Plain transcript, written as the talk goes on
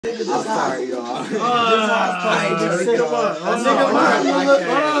I'm sorry, y'all. Come on,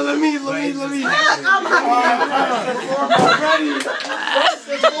 let me.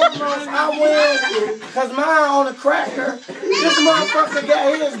 I win, cause mine on a cracker. This motherfucker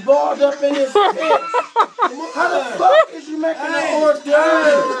got his balled up in his fist. How the fuck is you making an hors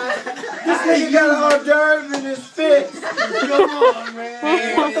d'oeuvre? This nigga got an hors d'oeuvre in his fist. Come on,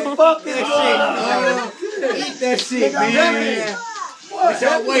 man. What the fuck is that shit? Eat that shit, man. What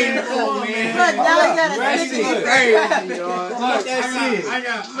y'all waiting for, man? Look, now you gotta that shit crazy, y'all. Eat that shit. I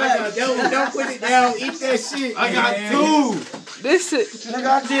got. Don't put it down. Eat that shit. I got two. This shit. Nigga,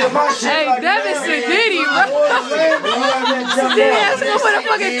 I did my shit. Hey, like that is Sadiddy, bro. Sadiddy has to put a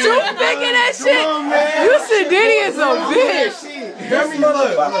fucking toothpick in that shit. You Sadiddy is a bitch.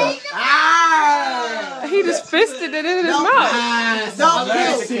 He just fisted it in his mouth. Don't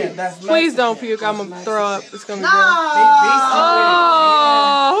puke. Please don't puke. I'm gonna throw up. It's gonna be No.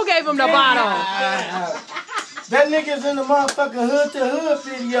 Oh, who gave him the bottle? That nigga's in the motherfucking hood to hood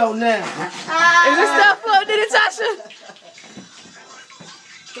video now. Is this stuff up? Did it, Tasha?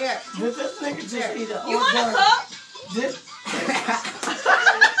 Here. Did this nigga just eat a You want a cup?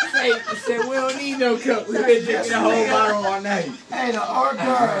 Said we don't need no cup. We've been drinking a whole bottle all night. Hey, the hors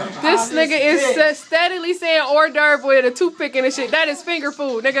d'oeuvre. This nigga is steadily saying hors d'oeuvre with a toothpick and shit. That is finger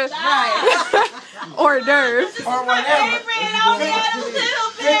food, nigga. Right. Hors d'oeuvre. Or whatever.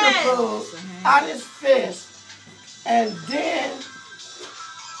 Finger food out his fist. And then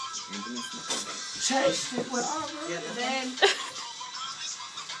chased it with Then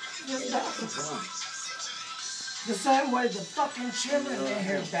the same way the fucking children in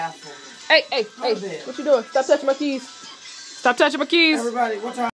here baffle me. Hey, what you doing? Stop touching my keys. Stop touching my keys. Everybody, what time?